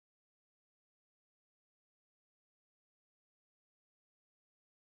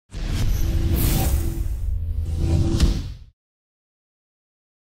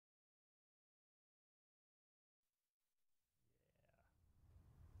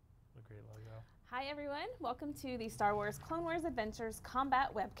great logo. Hi everyone, welcome to the Star Wars Clone Wars Adventures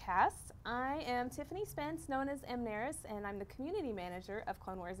Combat Webcast. I am Tiffany Spence, known as Amneris, and I'm the Community Manager of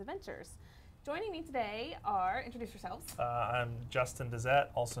Clone Wars Adventures. Joining me today are, introduce yourselves. I'm Justin Dezette,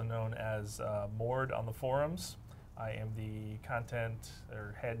 also known as Mord on the forums. I am the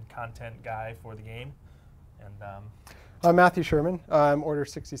head content guy for the game. And I'm Matthew Sherman. I'm Order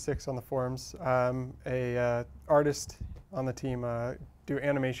 66 on the forums. I'm a artist on the team, do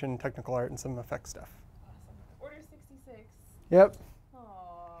animation, technical art, and some effect stuff. Awesome. Order 66. Yep.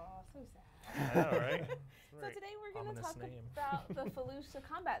 Aww, so sad. I know, right? So today we're going to talk about the Felucia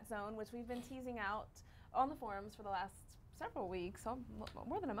Combat Zone, which we've been teasing out on the forums for the last several weeks, so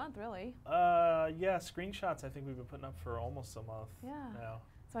more than a month, really. Yeah, screenshots I think we've been putting up for almost a month now.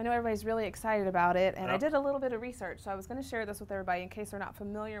 So I know everybody's really excited about it, and I did a little bit of research, so I was going to share this with everybody in case they're not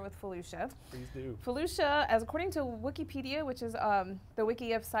familiar with Felucia. Please do. Felucia, as according to Wikipedia, which is the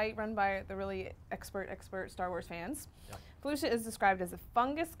wiki of site run by the really expert Star Wars fans, Felucia is described as a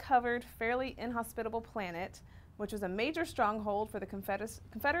fungus-covered, fairly inhospitable planet, which was a major stronghold for the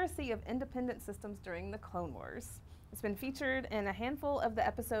Confederacy of Independent Systems during the Clone Wars. It's been featured in a handful of the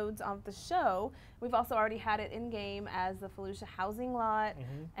episodes of the show. We've also already had it in-game as the Felucia housing lot,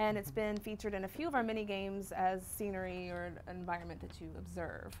 and it's been featured in a few of our mini-games as scenery or an environment that you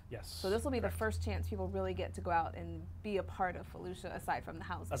observe. Yes. So this will be the first chance people really get to go out and be a part of Felucia aside from the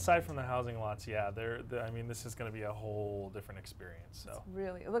housing. Aside from the housing lots, yeah, I mean, this is going to be a whole different experience. So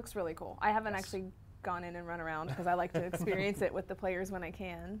It looks really cool. I haven't actually gone in and run around because I like to experience it with the players when I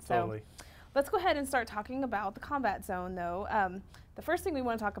can. So. Totally. Let's go ahead and start talking about the combat zone, though. The first thing we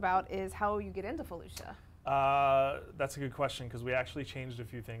want to talk about is how you get into Felucia. That's a good question because we actually changed a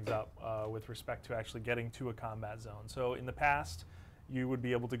few things up with respect to actually getting to a combat zone. So in the past, you would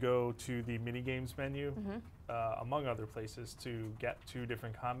be able to go to the mini-games menu, among other places, to get to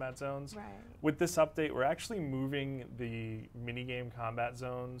different combat zones. Right. With this update, we're actually moving the mini-game combat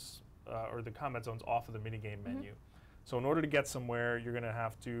zones, or the combat zones off of the mini-game menu. So in order to get somewhere, you're going to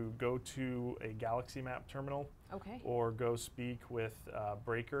have to go to a Galaxy Map terminal, or go speak with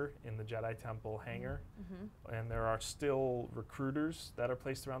Breaker in the Jedi Temple hangar. And there are still recruiters that are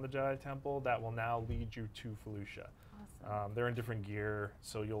placed around the Jedi Temple that will now lead you to Felucia. Awesome. They're in different gear,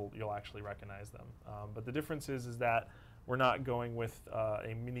 so you'll actually recognize them. But the difference is that we're not going with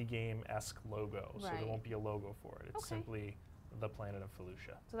a mini-game-esque logo, so there won't be a logo for it. It's simply the planet of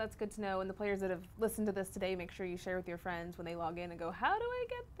Felucia. So that's good to know, and the players that have listened to this today, make sure you share with your friends when they log in and go, how do I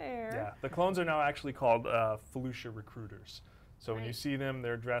get there? Yeah, the clones are now actually called Felucia recruiters. So when you see them,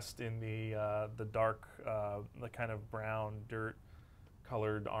 they're dressed in the dark, the kind of brown dirt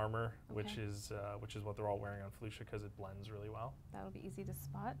colored armor, which is what they're all wearing on Felucia because it blends really well. That'll be easy to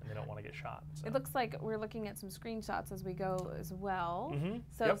spot. And they don't want to get shot. So. It looks like we're looking at some screenshots as we go as well.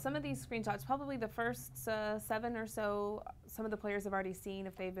 So some of these screenshots, probably the first 7 or so, some of the players have already seen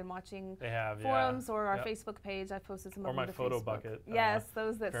if they've been watching forums or our Facebook page. I've posted some of them or my to photo Facebook. bucket. Yes,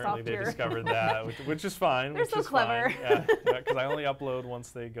 those that apparently stalked they your discovered that, which is fine. They're so clever. Yeah, because I only upload once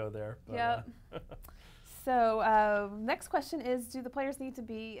they go there. Yep. So next question is, do the players need to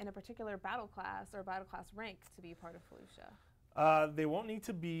be in a particular battle class or battle class rank to be a part of Felucia? They won't need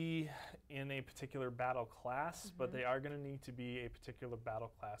to be in a particular battle class, but they are going to need to be a particular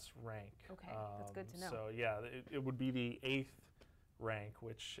battle class rank. Okay, that's good to know. So yeah, it would be the 8th rank,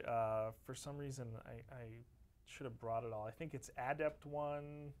 which for some reason I should have brought it all. I think it's Adept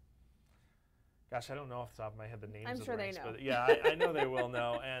 1. Gosh, I don't know off the top of my head the names of the ranks, they know. but yeah, I know they will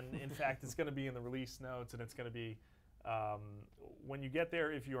know. And in fact, it's going to be in the release notes, and it's going to be when you get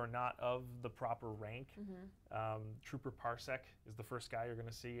there, if you are not of the proper rank, Trooper Parsec is the first guy you're going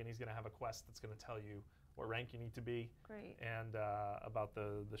to see, and he's going to have a quest that's going to tell you what rank you need to be. Great. And about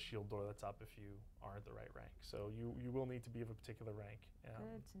the shield door that's up if you aren't the right rank. So you will need to be of a particular rank.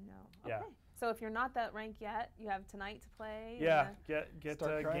 Good to know. Yeah. Okay. So if you're not that rank yet, you have tonight to play. Yeah,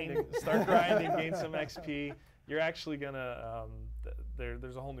 start grinding, gain some XP. You're actually gonna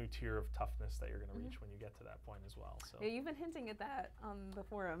there's a whole new tier of toughness that you're gonna reach when you get to that point as well. So yeah, you've been hinting at that on the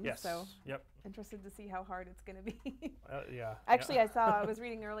forums. Yes. So yep. Interested to see how hard it's gonna be. Yeah. Actually, I was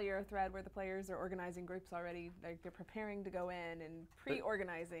reading earlier a thread where the players are organizing groups already. Like they're preparing to go in and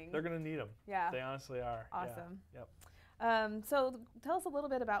pre-organizing. They're gonna need them. Yeah. They honestly are. Awesome. Yeah. Yep. So tell us a little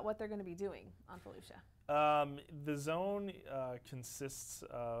bit about what they're going to be doing on Felucia. The zone consists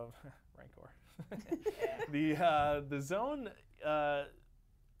of Rancor. The zone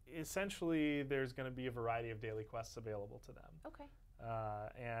essentially there's going to be a variety of daily quests available to them. Okay.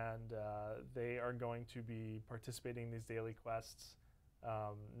 And they are going to be participating in these daily quests.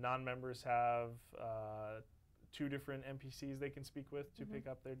 Non-members have 2 different NPCs they can speak with to pick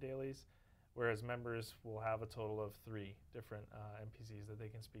up their dailies, whereas members will have a total of 3 different NPCs that they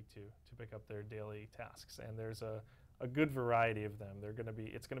can speak to pick up their daily tasks. And there's a good variety of them.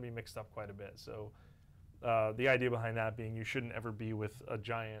 It's going to be mixed up quite a bit. So the idea behind that being you shouldn't ever be with a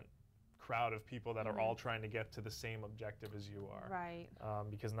giant crowd of people that are all trying to get to the same objective as you are. Right.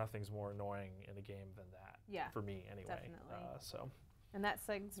 Because nothing's more annoying in a game than that. Yeah. For me, anyway. Definitely. And that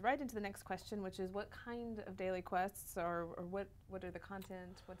segues right into the next question, which is what kind of daily quests or what are the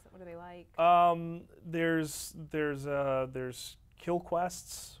content? What are they like? There's kill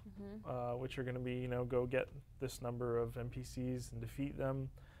quests, which are going to be go get this number of NPCs and defeat them.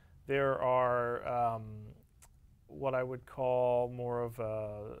 There are what I would call more of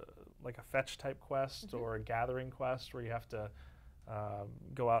like a fetch type quest or a gathering quest where you have to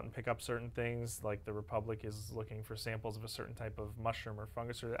go out and pick up certain things. Like the Republic is looking for samples of a certain type of mushroom or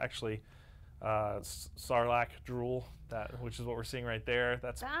fungus, or actually sarlacc drool, which is what we're seeing right there.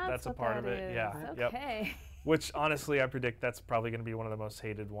 That's a part of it. Yeah. Okay. Yep. Which honestly, I predict that's probably going to be one of the most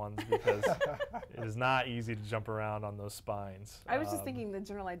hated ones because it is not easy to jump around on those spines. I was just thinking the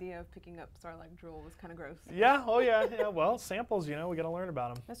general idea of picking up sarlacc drool was kind of gross. Yeah. Oh yeah. Well, samples. We got to learn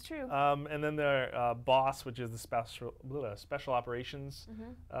about them. That's true. And then the boss, which is the special operations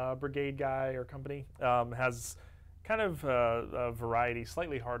brigade guy or company, has kind of a variety,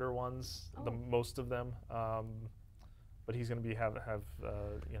 slightly harder ones. Most of them. But he's going to have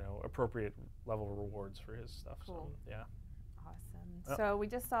appropriate level rewards for his stuff. Cool. So, yeah. Awesome. So we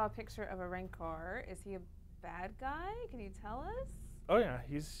just saw a picture of a Rancor. Is he a bad guy? Can you tell us? Oh yeah,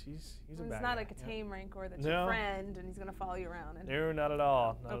 he's a bad guy. It's not like a tame Rancor that's your friend and he's going to follow you around. No, not at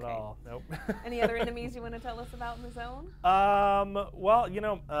all. Not at all. Nope. Any other enemies you want to tell us about in the zone? Well,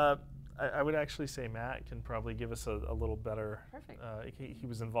 I would actually say Matt can probably give us a little better. Perfect. He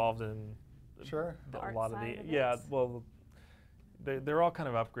was involved in. Sure. A lot of the well, they're all kind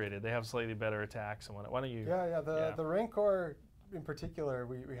of upgraded. They have slightly better attacks and whatnot. Why don't you? Yeah. The Rancor in particular,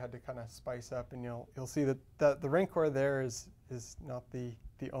 we had to kind of spice up, and you'll see that the Rancor there is not the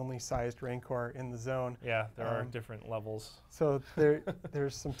only sized Rancor in the zone. Yeah, there are different levels. So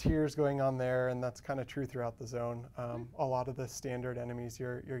there's some tiers going on there, and that's kind of true throughout the zone. A lot of the standard enemies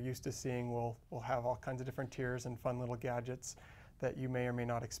you're used to seeing will have all kinds of different tiers and fun little gadgets that you may or may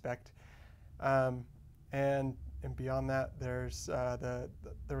not expect. And beyond that, there was a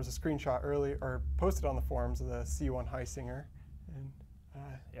screenshot early or posted on the forums of the C1 High Singer, and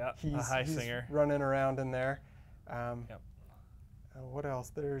he's running around in there. What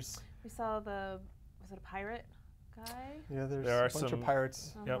else? We saw was it a pirate guy? Yeah, there are a bunch of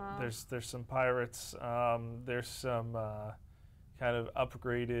pirates. Yep, there's some pirates. There's some kind of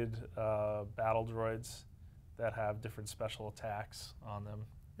upgraded battle droids that have different special attacks on them.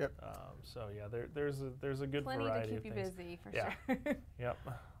 Yep. So yeah, there's a good Plenty variety to keep of you things. busy for sure. Yep.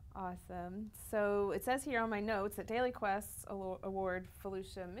 Awesome. So it says here on my notes that daily quests award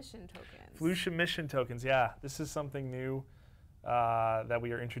Felucia mission tokens. Felucia mission tokens. Yeah, this is something new that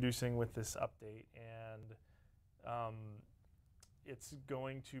we are introducing with this update, and it's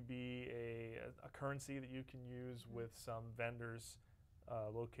going to be a currency that you can use with some vendors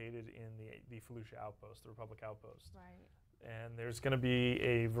located in the Felucia outpost, the Republic outpost. Right. And there's going to be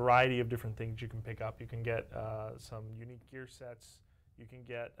a variety of different things you can pick up. You can get some unique gear sets. You can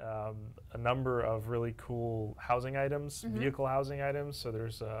get a number of really cool housing items, vehicle housing items. So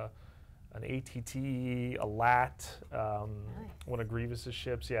there's an ATT, a LAT, one of Grievous's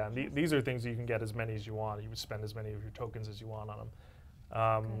ships. Yeah, and these are things that you can get as many as you want. You would spend as many of your tokens as you want on them.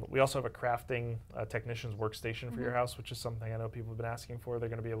 We also have a crafting technician's workstation for your house, which is something I know people have been asking for. They're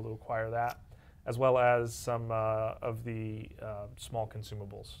going to be able to acquire that, as well as some of the small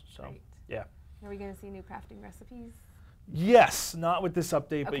consumables. So, Great. yeah. Are we going to see new crafting recipes? Yes, not with this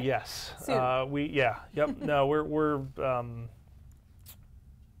update, but yes. Soon. No, we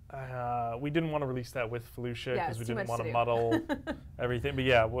didn't want to release that with Felucia because we didn't want to muddle everything. But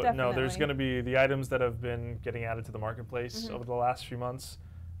yeah, no, there's going to be the items that have been getting added to the marketplace over the last few months.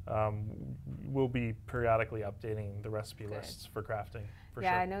 We'll be periodically updating the recipe lists for crafting. For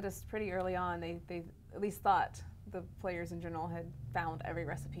sure. I noticed pretty early on they at least thought the players in general had found every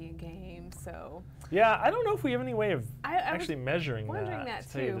recipe in game. So yeah, I don't know if we have any way of actually measuring that. Wondering that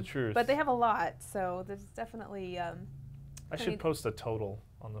to tell you the truth. But they have a lot, so there's definitely. I should post a total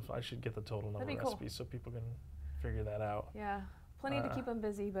on the. I should get the total number of recipes so people can figure that out. Yeah, plenty to keep them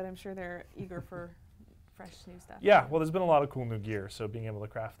busy, but I'm sure they're eager for fresh new stuff. Yeah, well, there's been a lot of cool new gear, so being able to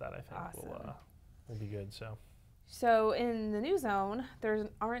craft that, I think, will be good. So in the new zone, there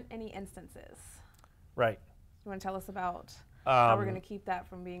aren't any instances. Right. You want to tell us about how we're going to keep that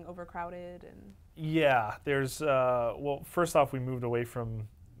from being overcrowded and? Yeah, there's, well, first off, we moved away from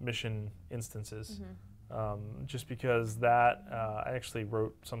mission instances. Just because that, I actually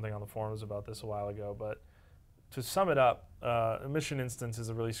wrote something on the forums about this a while ago, but to sum it up, a mission instance is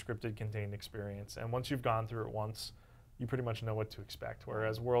a really scripted, contained experience, and once you've gone through it once, you pretty much know what to expect,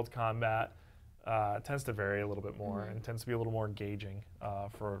 whereas world combat tends to vary a little bit more and tends to be a little more engaging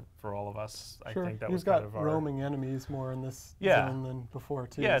for all of us. Sure. I think that You've was got kind of our roaming enemies more in this zone than before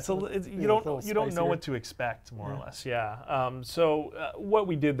too. Yeah, so you don't know what to expect more or less. Yeah. So what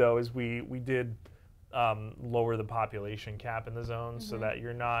we did though is we did lower the population cap in the zone so that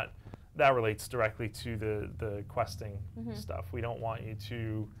you're not. That relates directly to the questing stuff. We don't want you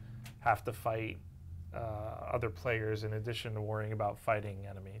to have to fight other players in addition to worrying about fighting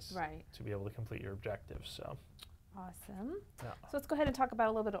enemies to be able to complete your objectives. So awesome. Yeah. So let's go ahead and talk about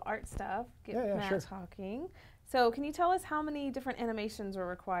a little bit of art stuff. Get Matt talking. So can you tell us how many different animations were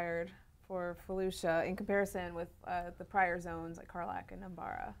required for Felucia in comparison with the prior zones like Karlak and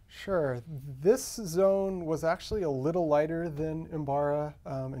Umbara? Sure. This zone was actually a little lighter than Umbara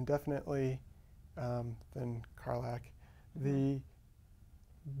and definitely than Karlak. The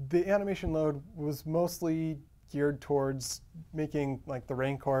animation load was mostly geared towards making like the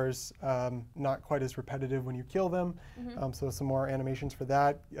Rancors not quite as repetitive when you kill them. So some more animations for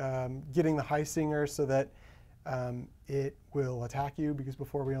that. Getting the High Singer so that it will attack you, because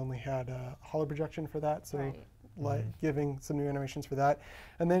before we only had a holo projection for that. So giving some new animations for that.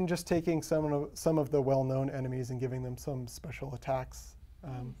 And then just taking some of the well-known enemies and giving them some special attacks,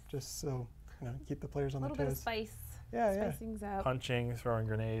 just so keep the players on their toes. A little bit of spice. Yeah, things up. Punching, throwing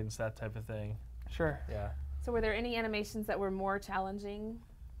grenades, that type of thing. Sure. Yeah. So were there any animations that were more challenging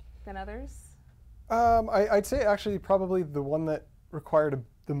than others? I'd say actually probably the one that required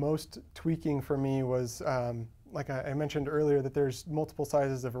the most tweaking for me was, like I mentioned earlier, that there's multiple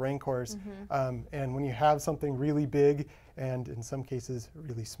sizes of Rancors. And when you have something really big and in some cases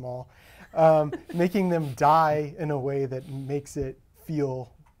really small, making them die in a way that makes it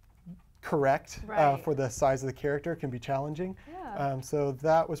feel correct for the size of the character can be challenging. So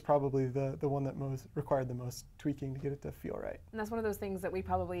that was probably the one that required the most tweaking to get it to feel right. And that's one of those things that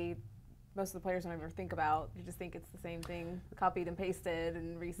most of the players don't ever think about. You just think it's the same thing, copied and pasted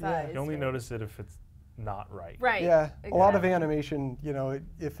and resized. You only notice it if it's not right. Yeah, exactly. A lot of animation,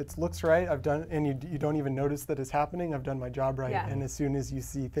 if it looks right, I've done, and you don't even notice that it's happening, I've done my job right. And as soon as you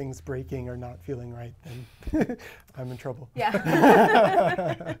see things breaking or not feeling right, then I'm in trouble.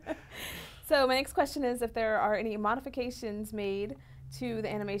 So my next question is if there are any modifications made to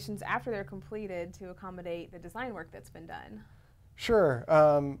the animations after they're completed to accommodate the design work that's been done. Sure.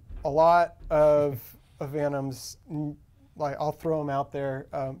 A lot of anims, like I'll throw them out there.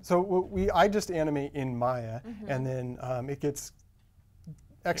 So I just animate in Maya, and then it gets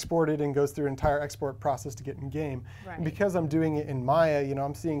exported and goes through an entire export process to get in game. And because I'm doing it in Maya,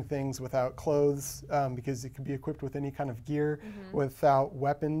 I'm seeing things without clothes, because it can be equipped with any kind of gear, without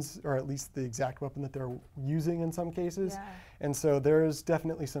weapons, or at least the exact weapon that they're using in some cases. And so there's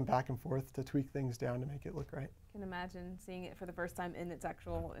definitely some back and forth to tweak things down to make it look right. I can imagine seeing it for the first time in its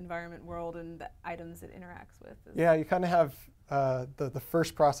actual environment world and the items it interacts with. Yeah, you kind of have the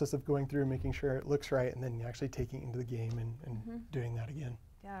first process of going through and making sure it looks right, and then actually taking it into the game and doing that again.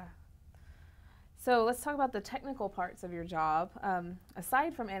 Yeah. So let's talk about the technical parts of your job.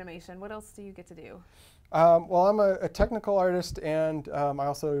 Aside from animation, what else do you get to do? Well, I'm a technical artist, and I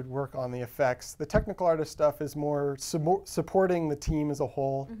also work on the effects. The technical artist stuff is more supporting the team as a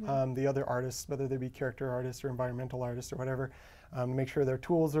whole, the other artists, whether they be character artists or environmental artists or whatever, to make sure their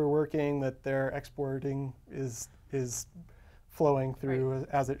tools are working, that their exporting is flowing through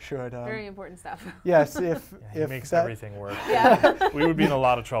as it should. Very important stuff. Yes, if he makes everything work. We would be in a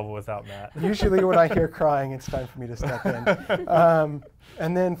lot of trouble without Matt. Usually when I hear crying, it's time for me to step in.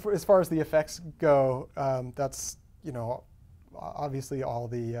 And then as far as the effects go, that's obviously all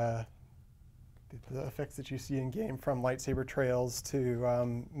the effects that you see in game, from lightsaber trails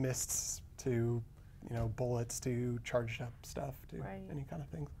to mists to bullets to charged up stuff to any kind of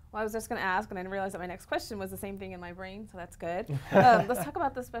thing. Well, I was just going to ask, and I didn't realize that my next question was the same thing in my brain, so that's good. Let's talk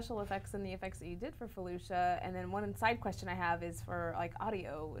about the special effects and the effects that you did for Felucia, and then one side question I have is for like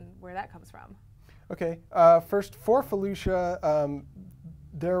audio and where that comes from. Okay, first for Felucia,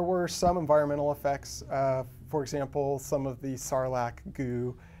 there were some environmental effects. For example, some of the Sarlacc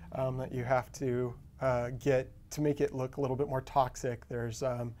goo that you have to get to make it look a little bit more toxic. There's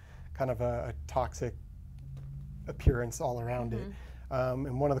kind of a toxic appearance all around it.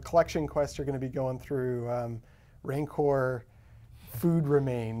 And one of the collection quests you're going to be going through Rancor food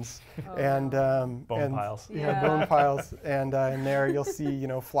remains and bone piles. Yeah, bone piles, and in there you'll see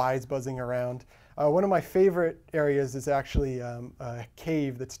flies buzzing around. One of my favorite areas is actually a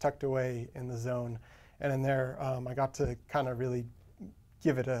cave that's tucked away in the zone. And in there, I got to kind of really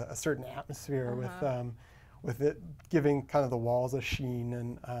give it a certain atmosphere with it giving kind of the walls a sheen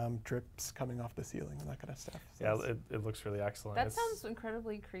and drips coming off the ceiling and that kind of stuff. So yeah, it looks really excellent. That sounds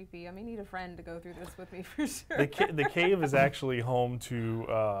incredibly creepy. I may need a friend to go through this with me for sure. The cave is actually home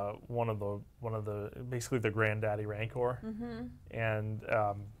to one of the basically the granddaddy Rancor, and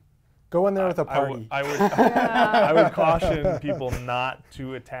go in there with a party. I would caution people not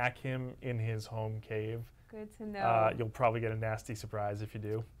to attack him in his home cave. Good to know. You'll probably get a nasty surprise if you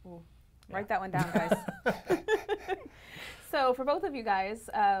do. Ooh. Write that one down, guys. So for both of you guys,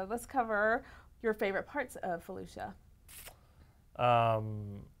 let's cover your favorite parts of Felucia. You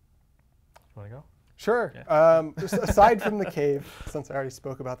want to go? Sure. Yeah. Just aside from the cave, since I already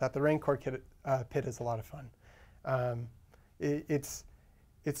spoke about that, the Rancor pit is a lot of fun. It's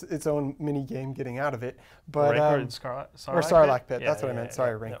its own mini game getting out of it, but Rancor or Sarlacc pit. Yeah, That's what I meant. yeah,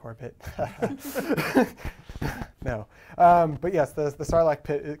 Sorry, yeah, Rancor pit. No, but yes, the Sarlacc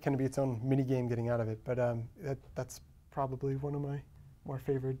pit, it can be its own mini game getting out of it. But that's probably one of my more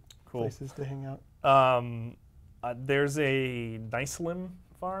favorite places to hang out. There's a Nicelim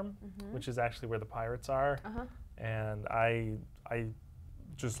farm, which is actually where the pirates are, and I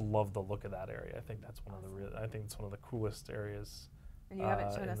just love the look of that area. I think that's one of the coolest areas. And you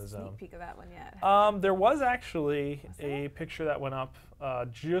haven't shown us a sneak peek of that one yet. There was actually a picture that went up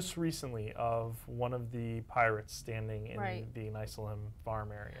just recently of one of the pirates standing in the Nicelim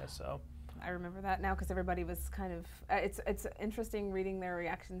farm area. So I remember that now because everybody was kind of. It's interesting reading their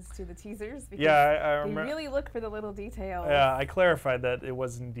reactions to the teasers because I they really look for the little details. Yeah, I clarified that it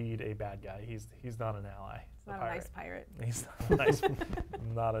was indeed a bad guy. He's not an ally. He's not a nice pirate. He's not a nice,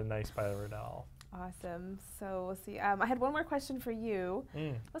 not a nice pirate at all. Awesome. So let's see. I had one more question for you.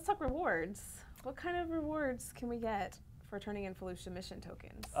 Let's talk rewards. What kind of rewards can we get for turning in Felucia mission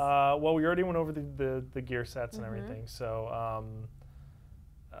tokens? Well, we already went over the gear sets and everything. So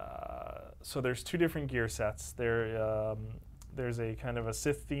so there's two different gear sets. There's a kind of a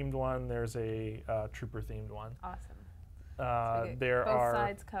Sith themed one. There's a trooper themed one. Awesome. So there both are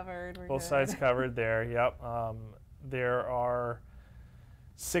sides covered. Both sides covered there. Yep. There are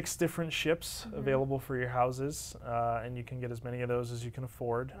 6 different ships available for your houses, and you can get as many of those as you can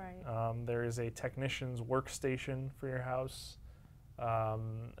afford. Right. There is a technician's workstation for your house,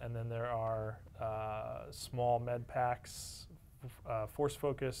 and then there are small med packs, force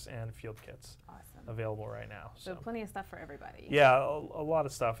focus, and field kits available right now. So plenty of stuff for everybody. Yeah, a lot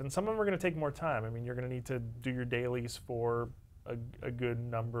of stuff, and some of them are going to take more time. I mean, you're going to need to do your dailies for a good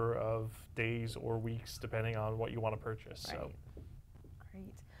number of days or weeks, depending on what you want to purchase. Right. So.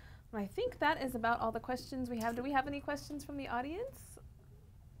 Great. Well, I think that is about all the questions we have. Do we have any questions from the audience?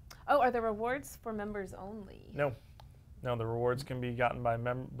 Oh, are there rewards for members only? No. No, the rewards can be gotten by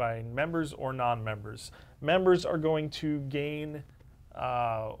members or non-members. Members are going to gain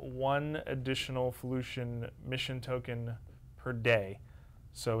 1 additional Felucian mission token per day.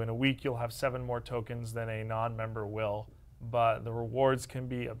 So in a week, you'll have 7 more tokens than a non-member will, but the rewards can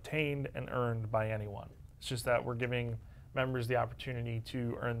be obtained and earned by anyone. It's just that we're giving members the opportunity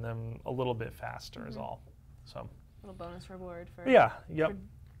to earn them a little bit faster is all. So a little bonus reward for yep.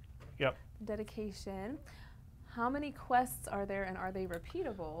 dedication. How many quests are there, and are they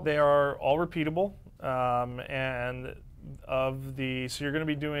repeatable? They are all repeatable, and so you're going to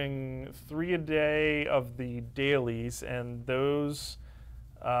be doing 3 a day of the dailies, and those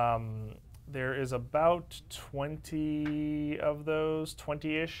there is about 20 of those,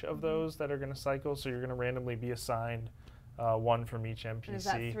 20-ish of those that are going to cycle. So you're going to randomly be assigned 1 from each NPC. And is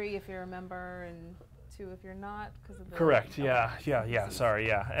that 3 if you're a member and 2 if you're not? Correct. Yeah. Sorry.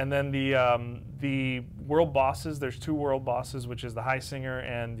 Yeah. And then the world bosses. There's 2 world bosses, which is the High Singer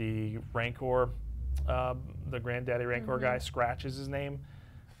and the Rancor. The Granddaddy Rancor guy, Scratch is his name.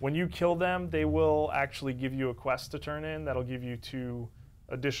 When you kill them, they will actually give you a quest to turn in. That'll give you 2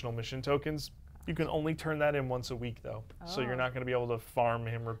 additional mission tokens. You can only turn that in once a week, though. So you're not going to be able to farm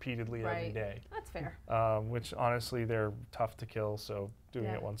him repeatedly every day. That's fair. Which, honestly, they're tough to kill, so doing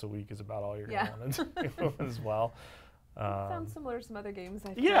it once a week is about all you're going to want to do as well. Sounds similar to some other games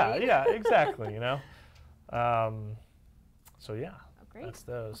I've played. Yeah, exactly, So, yeah, great. That's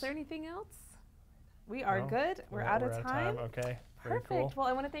those. Is there anything else? We are good. We're out of time. Okay. Perfect. Cool. Well,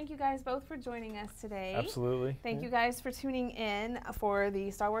 I want to thank you guys both for joining us today. Absolutely. Thank you guys for tuning in for the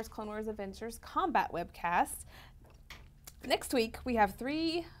Star Wars Clone Wars Adventures Combat Webcast. Next week, we have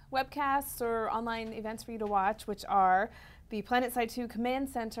 3 webcasts or online events for you to watch, which are the PlanetSide 2 Command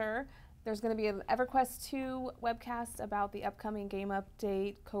Center, There's going to be an EverQuest 2 webcast about the upcoming game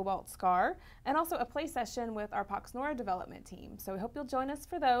update, Cobalt Scar, and also a play session with our Pox Nora development team. So we hope you'll join us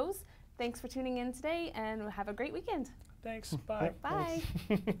for those. Thanks for tuning in today, and have a great weekend. Thanks. Bye. Bye.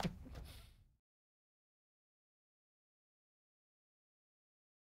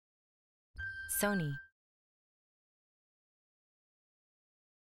 Sony.